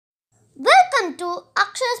to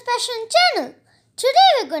Akshaya's Passion channel. Today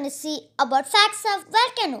we're going to see about facts of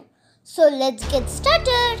volcano. So let's get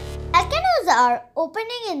started. Volcanoes are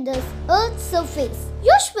opening in the Earth's surface,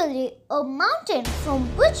 usually a mountain from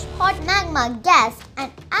which hot magma, gas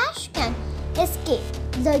and ash can escape.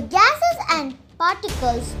 The gases and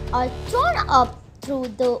particles are thrown up through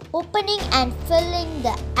the opening and filling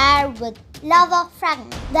the air with lava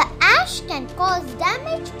fragments. The ash can cause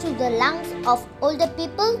damage to the lungs of older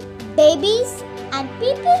people, babies, and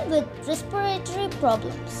people with respiratory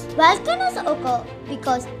problems. Volcanoes occur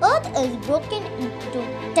because Earth is broken into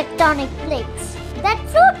tectonic plates that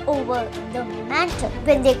float over the mantle.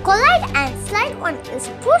 When they collide and slide, one is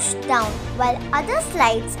pushed down while other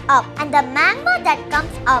slides up, and the magma that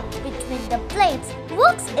comes up between the plates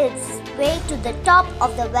works its way to the top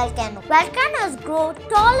of the volcano. Volcanoes grow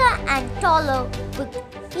taller and taller with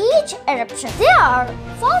each eruption. They are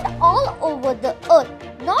found all over the Earth,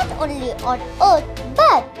 not only on Earth,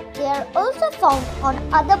 but they are also found on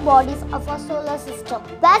other bodies of our solar system.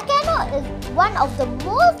 Volcano is one of the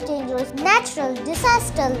most dangerous natural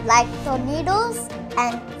disasters like tornadoes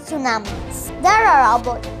and tsunamis. There are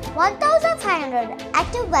about 1,500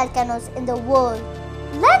 active volcanoes in the world.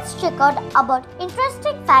 Let's check out about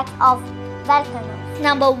interesting facts of volcanoes.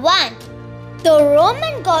 Number 1. The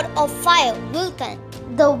Roman god of fire, Vulcan.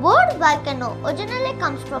 The word volcano originally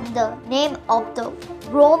comes from the name of the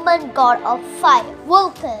Roman god of fire,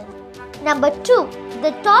 Vulcan. Number 2.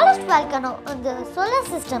 The tallest volcano in the solar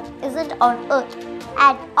system isn't on Earth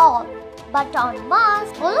at all, but on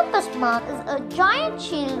Mars. Olympus Mars is a giant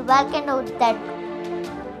shield volcano that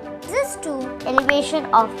rises to elevation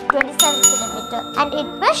of 27 km and it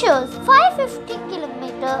measures 550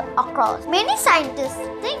 km across. Many scientists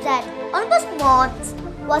think that Olympus Mons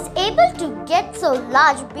was able to get so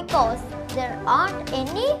large because there aren't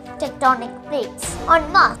any tectonic plates.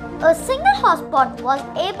 On Mars, a single hotspot was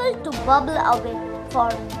able to bubble away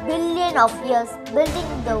for billions of years,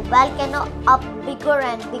 building the volcano up bigger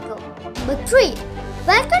and bigger. Number 3.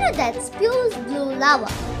 Volcano that spews blue lava.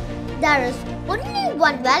 There is only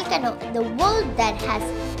one volcano in the world that has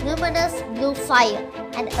luminous blue fire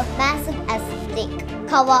and a massive acid lake,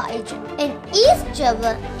 Kawah in East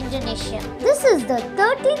Java, Indonesia. This is the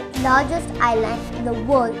 13th largest island in the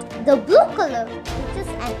world. The blue color, which is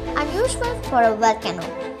unusual for a volcano,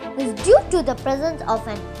 is due to the presence of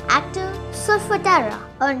an active solfatara,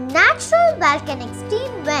 a natural volcanic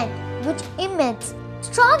steam vent which emits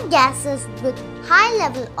strong gases with high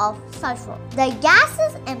level of sulfur. The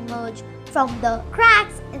gases emerge from the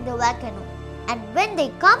cracks in the volcano, and when they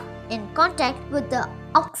come in contact with the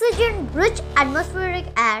oxygen-rich atmospheric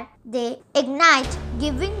air, they ignite,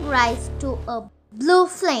 giving rise to a blue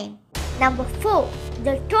flame. Number 4.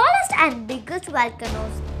 The tallest and biggest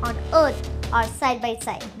volcanoes on Earth are side by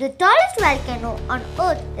side. The tallest volcano on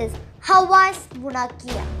Earth is Hawaii's Mauna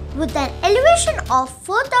Kea. With an elevation of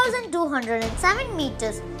 4,207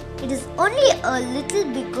 meters, it is only a little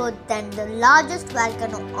bigger than the largest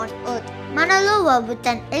volcano on Earth, Mauna Loa, with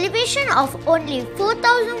an elevation of only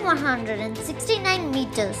 4,169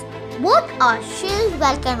 meters. Both are shale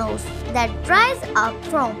volcanoes that rise up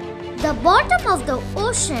from the bottom of the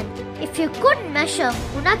ocean. If you could measure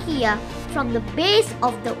Mauna Kea from the base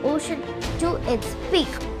of the ocean to its peak,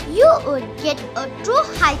 you would get a true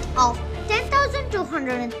height of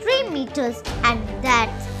 10,203 meters, and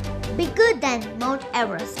that's bigger than Mount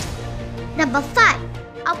Everest. Number 5.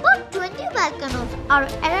 About 20 volcanoes are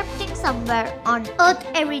erupting somewhere on Earth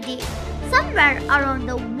every day. Somewhere around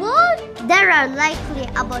the world, there are likely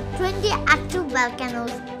about 20 active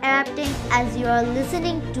volcanoes erupting as you are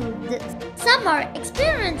listening to this. Some are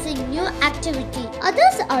experiencing new activity,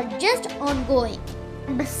 others are just ongoing.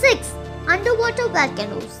 Number 6. Underwater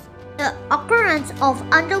volcanoes. The occurrence of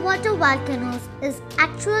underwater volcanoes is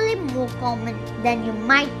actually more common than you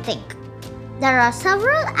might think. There are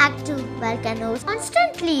several active volcanoes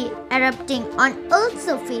constantly erupting on Earth's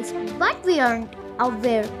surface, but we aren't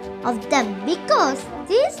aware of them because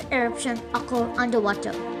these eruptions occur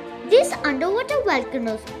underwater. These underwater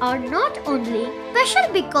volcanoes are not only special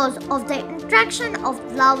because of the interaction of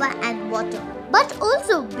lava and water, but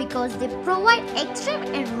also because they provide extreme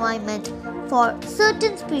environment for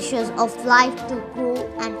certain species of life to grow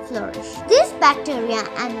and flourish. These bacteria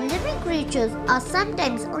and living creatures are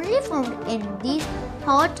sometimes only found in these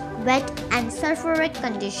hot, wet and sulfuric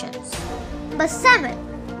conditions. Number 7.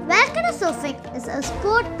 Volcano surfing is a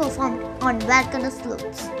sport performed on volcano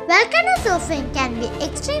slopes. Volcano surfing can be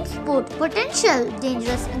extreme sport, potential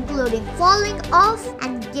dangerous including falling off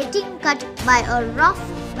and getting cut by a rough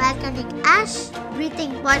volcanic ash,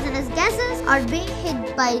 breathing poisonous gases, or being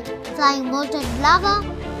hit by flying molten lava.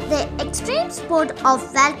 The extreme sport of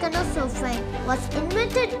volcano surfing was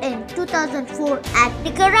invented in 2004 at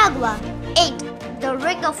Nicaragua. 8. The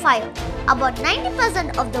Ring of Fire. About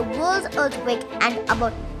 90% of the world's earthquakes and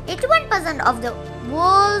about 81% of the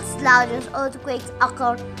world's largest earthquakes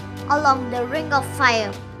occur along the Ring of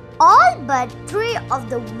Fire. All but 3 of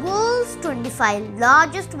the world's 25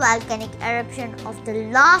 largest volcanic eruptions of the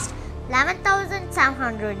last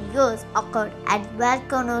 11,700 years occurred at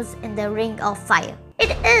volcanoes in the Ring of Fire.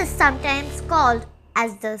 It is sometimes called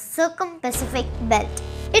as the Circum-Pacific Belt.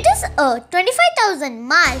 It is a 25,000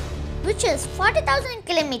 mile, which is 40,000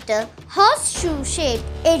 kilometer horseshoe-shaped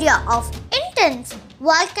area of intense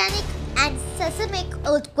volcanic and seismic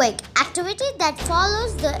earthquake activity that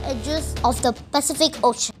follows the edges of the Pacific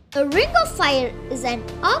Ocean. The Ring of Fire is an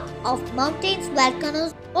arc of mountains,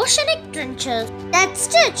 volcanoes, oceanic trenches that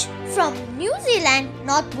stretch from New Zealand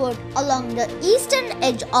northward along the eastern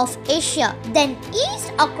edge of Asia, then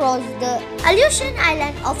east across the Aleutian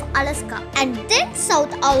Island of Alaska, and then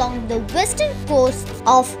south along the western coast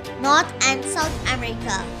of North and South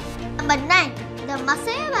America. Number 9. The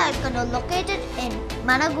Masaya volcano located in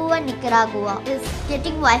Managua, Nicaragua is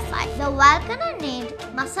getting Wi-Fi. The volcano named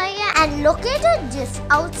Masaya and located just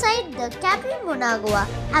outside the capital Managua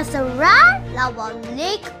has a rare lava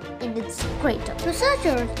lake in its crater.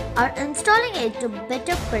 Researchers are installing it to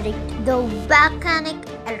better predict the volcanic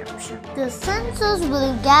eruption. The sensors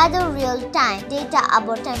will gather real-time data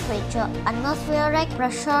about temperature, atmospheric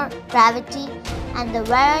pressure, gravity, and the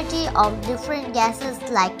variety of different gases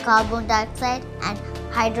like carbon dioxide and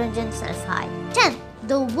hydrogen sulfide. 10.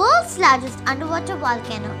 The world's largest underwater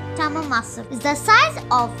volcano, Massive, is the size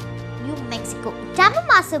of New Mexico.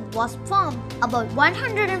 Massive was formed about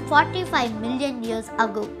 145 million years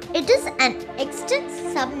ago. It is an extinct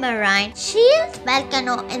submarine shield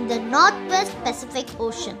volcano in the northwest Pacific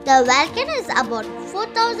Ocean. The volcano is about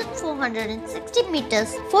 4,460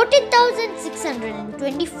 meters,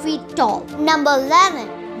 14,620 feet tall. Number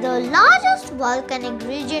 11. The largest volcanic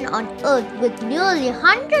region on Earth with nearly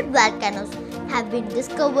 100 volcanoes have been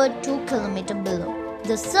discovered 2 kilometers below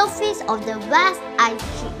the surface of the vast ice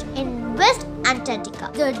sheet in West Antarctica.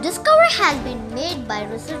 The discovery has been made by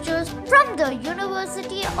researchers from the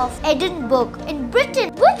University of Edinburgh in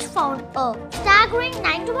Britain, which found a staggering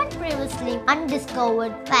 91 previously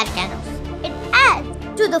undiscovered volcanoes. It adds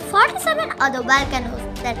to the 47 other volcanoes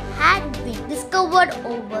that had been discovered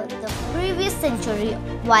over the previous century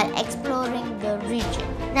while exploring the region.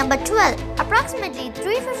 Number 12. Approximately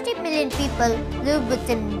 350 million people live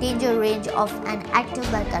within danger range of an active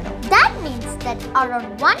volcano. That means that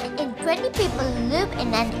around 1 in 20 people live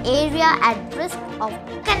in an area at risk of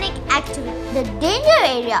volcanic activity. The danger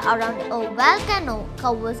area around a volcano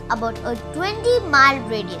covers about a 20-mile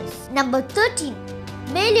radius. Number 13.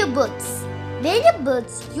 Male birds. Male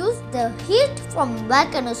birds use the heat from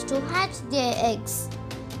volcanoes to hatch their eggs.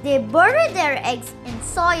 They bury their eggs in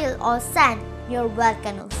soil or sand near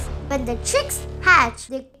volcanoes. When the chicks hatch,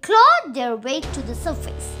 they claw their way to the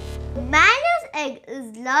surface. The male's egg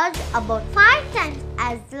is large, about 5 times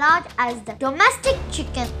as large as the domestic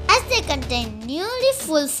chicken, as they contain nearly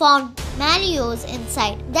full-formed malleoles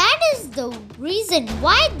inside. That is the reason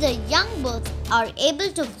why the young birds are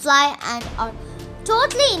able to fly and are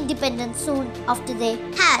totally independent soon after they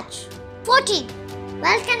hatch. 14.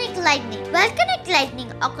 Volcanic lightning. Volcanic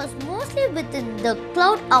lightning occurs mostly within the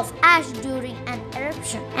cloud of ash during an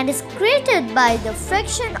eruption and is created by the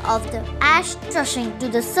friction of the ash rushing to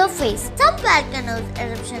the surface. Some volcanoes'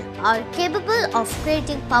 eruptions are capable of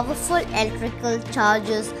creating powerful electrical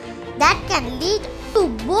charges that can lead to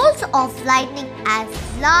bolts of lightning as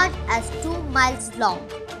large as 2 miles long.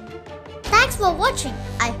 Thanks for watching.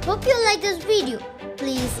 I hope you like this video.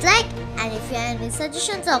 Please like, and if you have any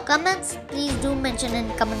suggestions or comments, please do mention in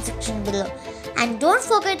the comment section below. And don't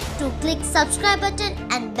forget to click subscribe button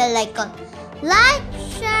and bell icon. Like,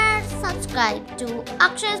 share, subscribe to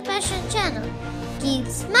Akshaya's Passion channel. Keep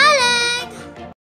smiling!